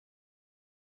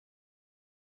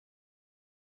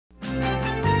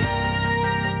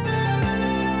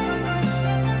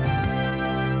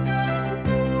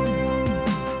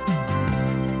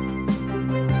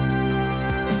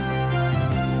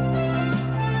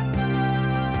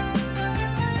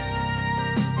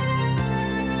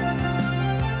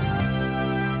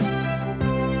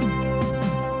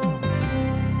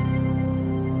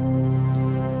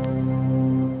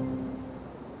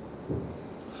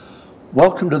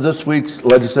Welcome to this week's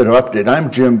Legislative Update. I'm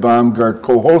Jim Baumgart,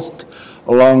 co-host,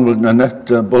 along with Nanette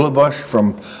Bullabush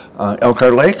from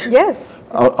Elkhart Lake. Yes.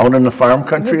 Out in the farm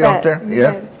country out there.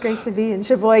 Yeah, it's great to be in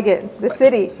Sheboygan, the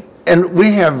city. And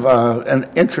we have an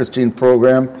interesting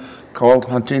program called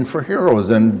Hunting for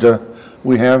Heroes, and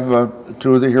we have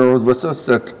two of the heroes with us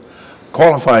that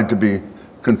qualified to be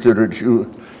considered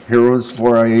heroes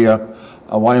for a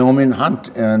Wyoming hunt,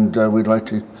 and we'd like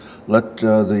to let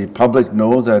the public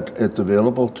know that it's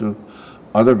available to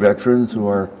other veterans who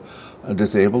are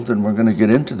disabled, and we're going to get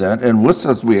into that. And with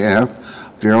us we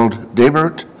have Gerald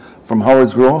Dabert from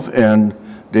Howards Grove and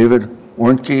David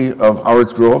Warnke of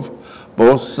Howards Grove,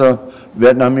 both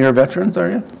Vietnam era veterans, are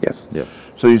you? Yes. Yes.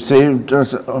 So you served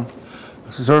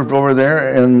over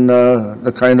there in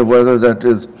the kind of weather that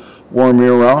is warm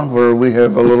year-round, where we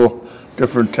have a little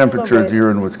different temperatures here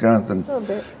in Wisconsin. A little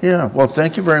bit. Yeah, well,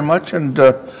 thank you very much, and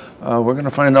we're going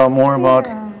to find out more about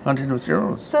Hunting with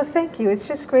Heroes. So thank you. It's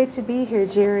just great to be here,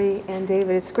 Jerry and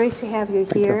David. It's great to have you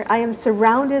here. I am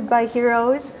surrounded by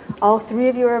heroes. All three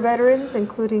of you are veterans,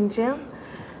 including Jim.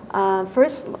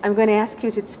 First, I'm going to ask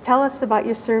you to tell us about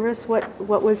your service.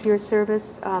 What was your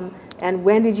service, and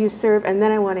when did you serve? And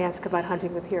then I want to ask about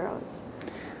Hunting with Heroes.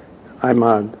 I'm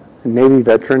a Navy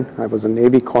veteran. I was a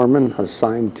Navy corpsman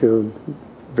assigned to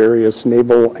various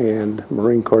Naval and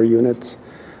Marine Corps units,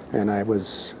 and I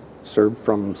was served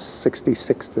from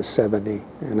 66 to 70,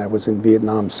 and I was in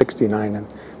Vietnam 69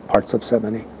 and parts of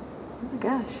 70. Oh my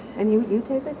gosh. And you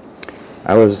David?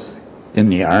 I was in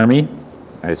the Army.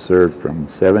 I served from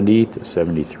 70 to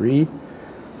 73.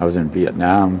 I was in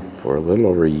Vietnam for a little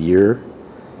over a year.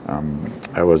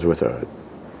 I was with an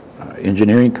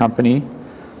engineering company.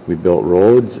 We built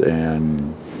roads,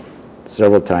 and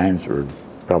several times, or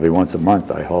probably once a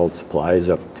month, I hauled supplies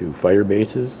up to fire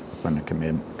bases on the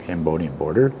Cambodian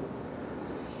border.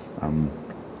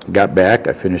 Got back,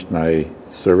 I finished my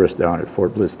service down at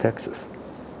Fort Bliss, Texas.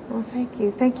 Well, thank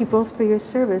you. Thank you both for your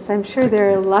service. I'm sure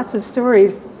there are lots of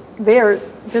stories there,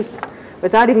 just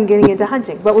without even getting into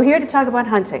hunting. But we're here to talk about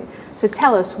hunting. So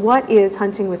tell us, what is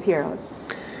Hunting with Heroes?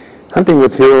 Hunting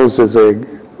with Heroes is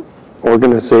an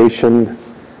organization.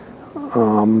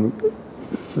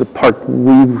 The part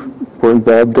we were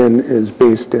involved in is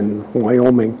based in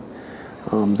Wyoming.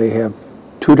 They have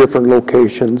 2 different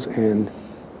locations, and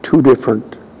 2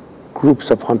 different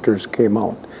groups of hunters came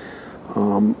out.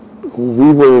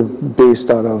 We were based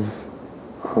out of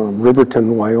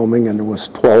Riverton, Wyoming, and there was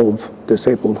 12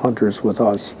 disabled hunters with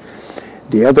us.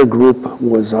 The other group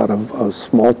was out of a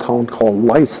small town called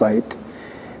Lysite,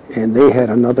 and they had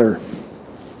another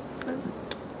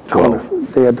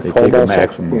 12. They had 12 take a also.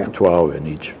 maximum of 12 in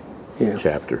each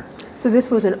chapter. So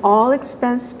this was an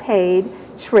all-expense-paid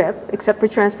trip, except for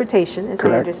transportation, as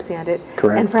I understand it.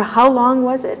 Correct. And for how long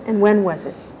was it, and when was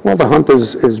it? Well, the hunt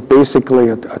is basically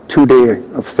a 2-day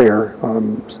affair,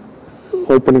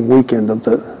 opening weekend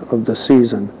of the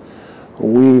season.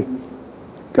 We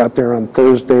got there on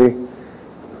Thursday.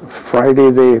 Friday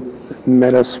they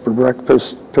met us for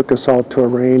breakfast, took us out to a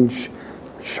range,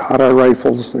 shot our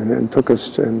rifles, and then took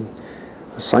us and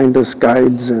assigned us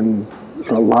guides and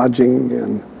lodging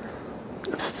and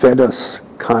fed us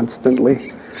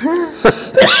constantly.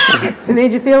 It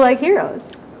made you feel like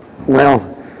heroes. Well,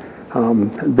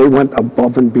 they went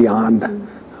above and beyond.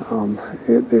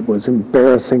 It was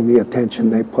embarrassing, the attention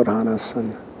they put on us.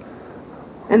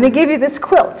 And they gave you this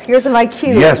quilt. Here's my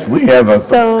cue. Yes, we have a,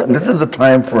 So this is the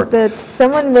time for... that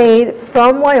someone made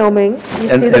from Wyoming. You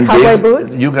see the cowboy Dave,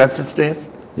 boot? you got this, Dave?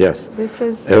 Yes. This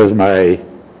is It was my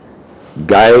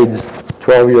guide's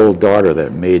 12-year-old daughter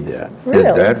that made that. real.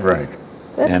 Is that right?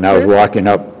 That's And I was true. walking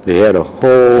up, they had a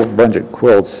whole bunch of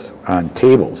quilts on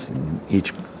tables, and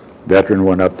each veteran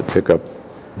went up to pick up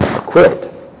a quilt.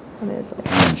 And there's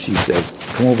like, And she said,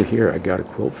 "Come over here, I got a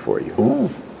quilt for you." Ooh.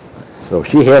 So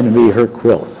she handed me her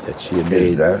quilt that she had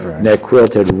made. that right? And that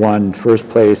quilt had won first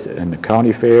place in the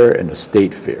county fair and the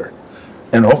state fair.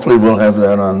 And hopefully we'll have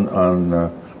that on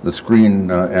the screen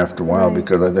after a while,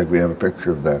 because I think we have a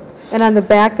picture of that. and on the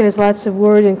back, there's lots of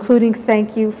word, including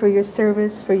thank you for your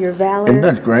service, for your valor, Isn't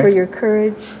that great? for your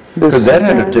courage. Because that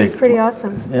had to It's take... pretty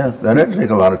awesome. Yeah, that had to take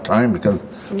a lot of time, because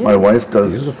my wife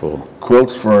does Beautiful.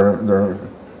 quilts for their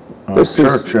This is-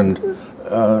 church, and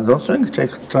those things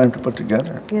take time to put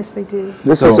together. Yes, they do.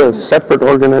 This is a separate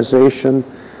organization,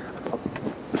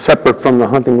 separate from the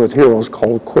Hunting with Heroes,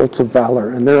 called Quilts of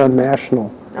Valor, and they're a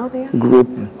national Oh, they are. group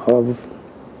of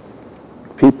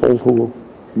people who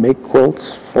make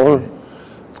quilts for...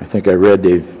 I think I read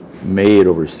they've made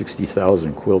over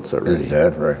 60,000 quilts already. Is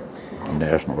that right? A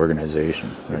national organization,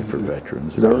 right, for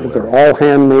veterans. They're all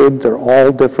handmade, they're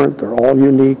all different, they're all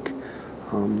unique.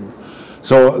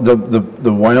 So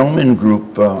the Wyoming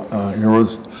group,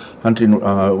 Heroes Hunting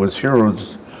was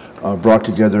Heroes, brought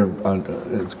together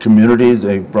the community.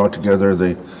 They brought together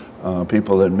the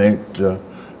people that made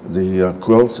the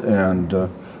quilts and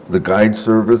the guide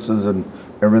services and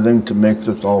everything to make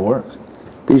this all work.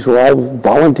 These were all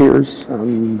volunteers.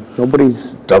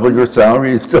 Nobody's... Double your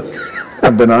salary.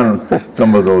 I've been on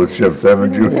some of those shifts,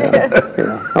 haven't you? Yes.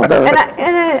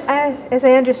 As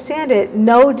I understand it,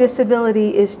 no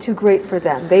disability is too great for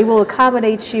them. They will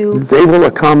accommodate you. They will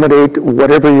accommodate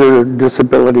whatever your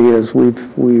disability is. One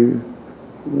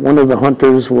of the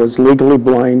hunters was legally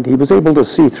blind. He was able to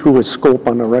see through his scope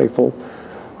on a rifle,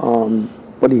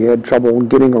 but he had trouble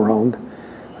getting around.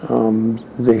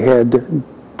 They had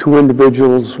 2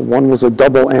 individuals. One was a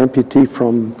double amputee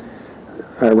from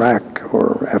Iraq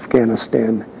or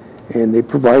Afghanistan, and they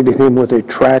provided him with a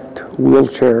tracked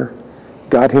wheelchair,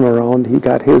 got him around. He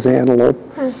got his antelope.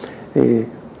 The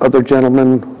other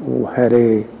gentleman who had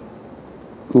a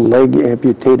leg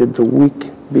amputated the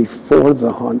week before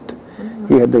the hunt.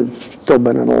 He had still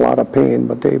been in a lot of pain,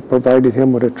 but they provided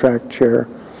him with a tracked chair,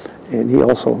 and he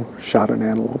also shot an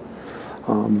antelope.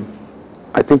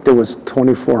 I think there was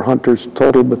 24 hunters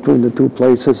total between the 2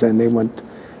 places, and they went,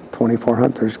 24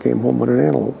 hunters came home with an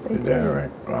antelope. Yeah, right.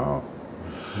 Wow.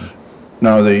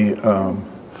 Now the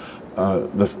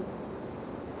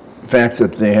fact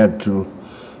that they had to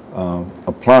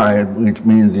apply, which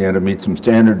means they had to meet some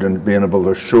standard and being able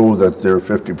to show that they're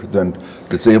 50%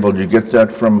 disabled. You get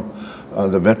that from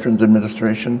the Veterans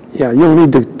Administration? Yeah, you'll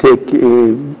need to take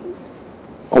a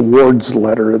awards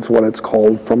letter, it's what it's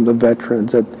called, from the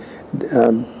veterans that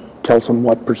tells them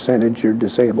what percentage you're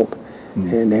disabled.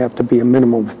 And they have to be a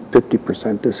minimum of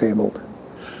 50% disabled.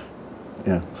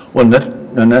 Yeah. Well,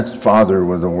 Nanette's father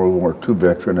was a World War II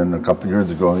veteran, and a couple of years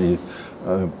ago he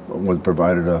was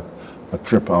provided a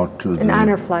trip out to An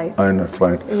honor flight. Honor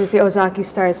flight. It was the Ozaki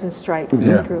Stars and Stripes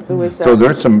group. It was, so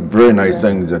there's some very nice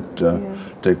things that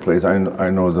take place. I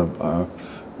know the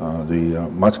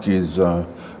Muskies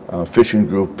fishing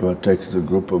group takes a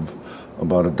group of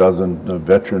about a dozen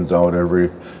veterans out every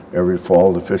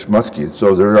fall to fish muskies.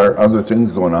 So there are other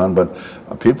things going on, but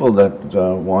people that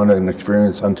want an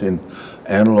experience hunting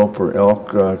antelope or elk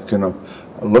can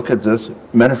look at this.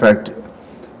 Matter of fact,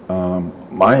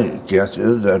 my guess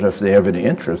is that if they have any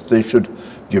interest, they should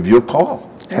give you a call.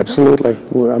 Absolutely.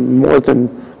 I'm more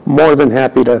than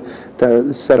happy to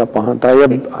set up a hunt. I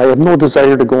have no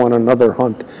desire to go on another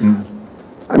hunt.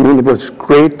 I mean, it was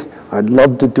great. I'd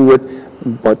love to do it,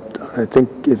 but I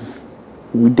think if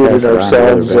we did it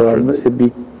ourselves, it'd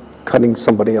be cutting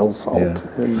somebody else out. Yeah.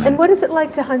 And what is it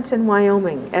like to hunt in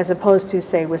Wyoming as opposed to,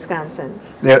 say, Wisconsin?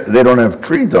 They don't have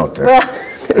trees out there. Well,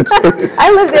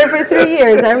 I lived there for 3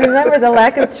 years. I remember the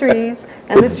lack of trees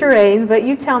and the terrain, but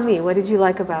you tell me, what did you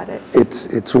like about it?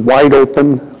 It's wide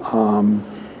open.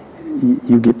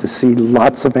 You get to see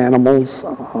lots of animals.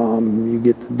 You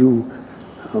get to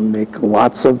make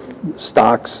lots of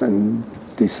stocks and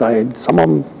decide. Some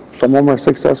of them are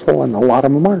successful and a lot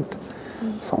of them aren't.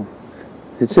 So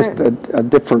it's just a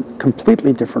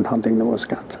completely different hunting than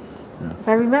Wisconsin. If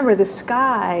I remember, the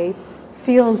sky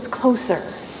feels closer.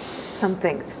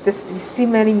 Something. You see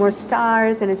many more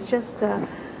stars, and it's just, I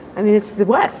mean, it's the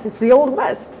West. It's the Old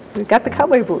West. We've got the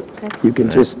cowboy boot. You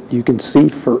can see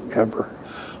forever.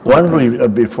 Why don't we,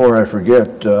 before I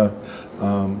forget,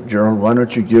 Gerald, why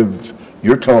don't you give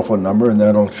your telephone number, and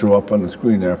that'll show up on the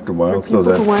screen after a while. For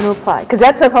people who want to apply. Because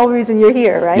that's the whole reason you're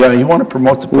here, right? Yeah, you want to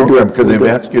promote the program because they've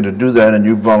asked you to do that, and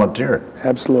you volunteer.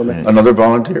 Absolutely. Another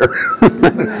volunteer.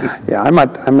 Yeah, I'm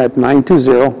at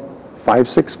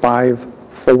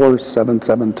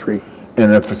 920-565-4773.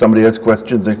 And if somebody has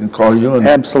questions, they can call you. And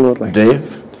Absolutely.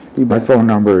 Dave? My phone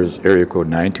number is area code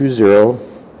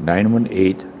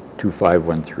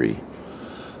 920-918-2513.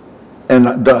 And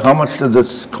how much does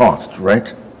this cost,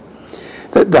 right?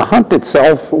 The hunt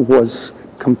itself was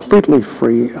completely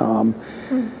free. Room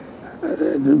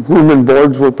and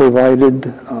boards were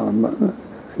provided,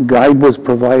 guide was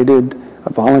provided, a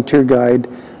volunteer guide,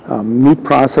 meat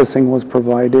processing was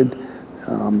provided,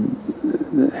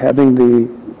 having the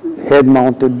head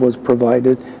mounted was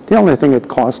provided. The only thing it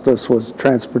cost us was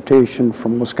transportation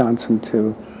from Wisconsin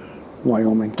to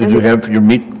Wyoming. Did you have your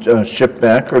meat shipped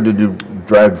back, or did you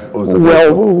drive?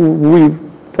 Well, we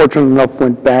fortunate enough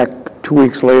went back 2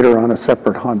 weeks later on a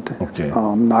separate hunt,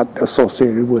 not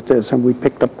associated with this, and we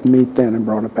picked up the meat then and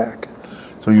brought it back.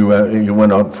 So you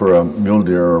went out for a mule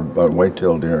deer or a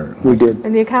whitetail deer? We did.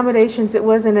 And the accommodations, it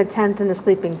wasn't a tent and a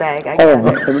sleeping bag. I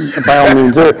got it. By all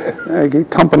means. A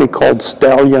company called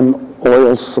Stallion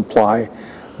Oil Supply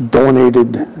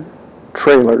donated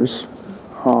trailers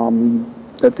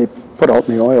that they put out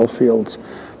in the oil fields,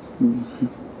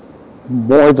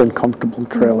 more than comfortable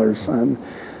trailers. And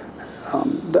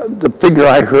the figure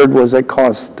I heard was it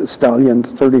cost Stallion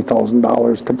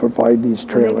 $30,000 to provide these And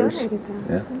they trailers. donated them.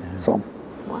 Yeah. So,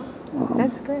 Wow,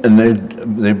 that's great. And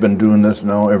they've been doing this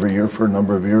now every year for a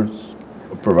number of years,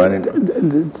 providing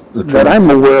the that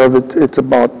I'm aware of, it's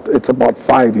about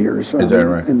 5 years. Is that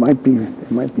right? It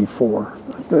might be 4.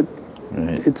 But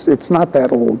Right. it's not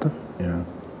that old. Yeah.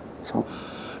 So,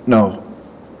 Now,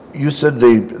 you said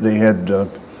they had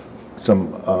some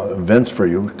events for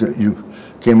you. You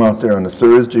came out there on a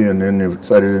Thursday, and then you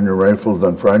sighted in your rifles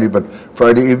on Friday, but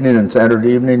Friday evening and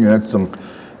Saturday evening, you had some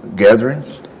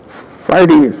gatherings?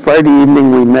 Friday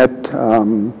evening we met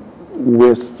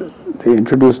they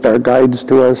introduced our guides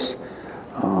to us.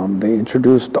 They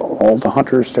introduced all the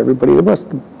hunters to everybody.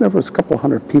 There was a couple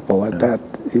hundred people at that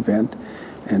event,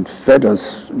 and fed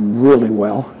us really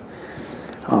well.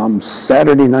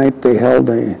 Saturday night they held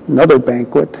another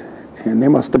banquet, and there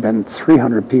must have been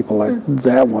 300 people at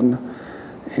that one,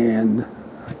 and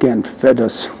again fed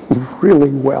us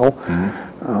really well.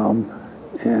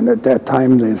 And at that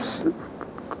time, these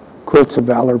Quilts of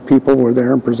Valor people were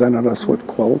there and presented us with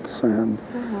quilts, and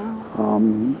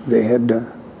they had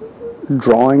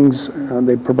drawings.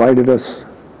 They provided us,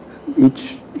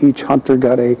 each hunter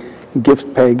got a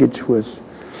gift package with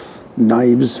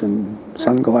knives and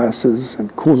sunglasses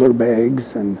and cooler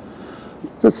bags and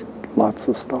just lots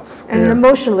of stuff. And an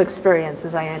emotional experience,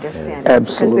 as I understand it.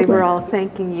 Absolutely. Because they were all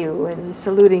thanking you and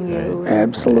saluting you.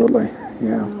 Absolutely,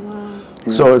 yeah.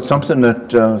 So it's something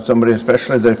that somebody,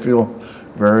 especially, they feel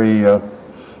very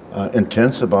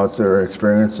intense about their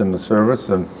experience in the service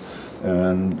and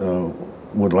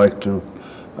would like to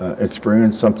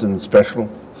experience something special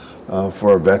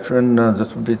for a veteran.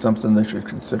 This would be something they should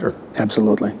consider.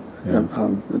 Absolutely. Yeah.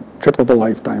 Trip of a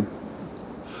lifetime.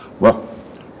 Well,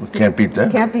 we can't beat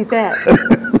that. Can't beat that.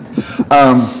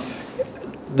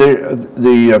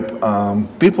 The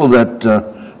people that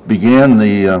began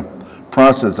the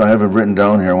process, I have it written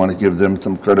down here, I want to give them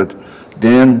some credit.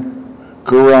 Dan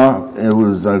Kura, who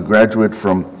was a graduate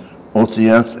from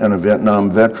OCS and a Vietnam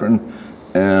veteran,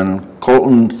 and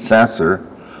Colton Sasser,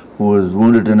 who was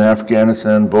wounded in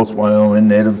Afghanistan, both Wyoming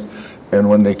natives, and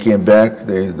when they came back,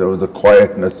 there was a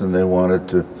quietness, and they wanted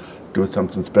to do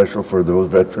something special for those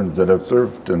veterans that have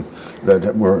served and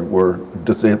that were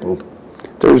disabled.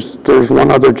 There's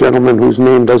one other gentleman whose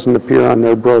name doesn't appear on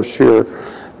their brochure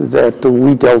that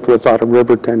we dealt with out of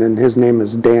Riverton, and his name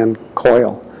is Dan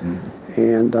Coyle.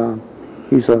 And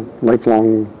he's a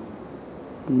lifelong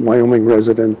Wyoming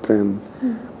resident and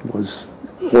was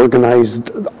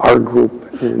organized our group.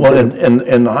 Well,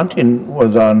 and the hunting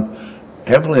was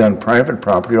heavily on private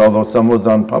property, although some was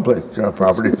on public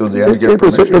property, so they had to get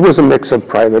permission. It was a mix of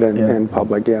private and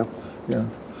public, yeah. Yeah.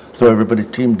 So everybody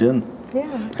teamed in.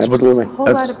 Yeah. Absolutely. A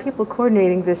whole lot of people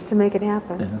coordinating this to make it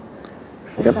happen.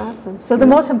 That's awesome. So the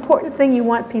most important thing you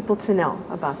want people to know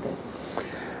about this?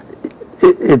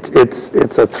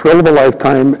 It's a thrill of a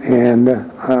lifetime, and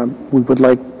we would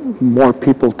like more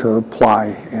people to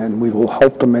apply, and we will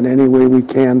help them in any way we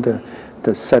can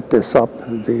to set this up.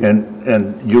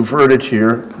 And you've heard it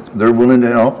here. They're willing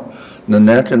to help.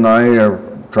 Nanette and I are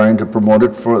trying to promote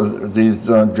it for these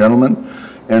gentlemen.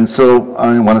 And so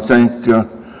I want to thank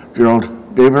Gerald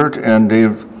Dabert and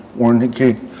Dave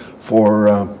Warnicki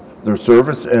for their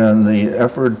service and the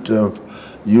effort of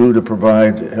you to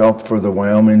provide help for the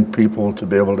Wyoming people to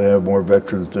be able to have more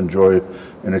veterans to enjoy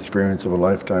an experience of a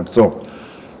lifetime. So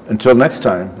until next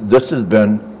time, this has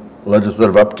been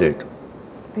Legislative Update.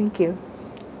 Thank you.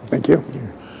 Thank you.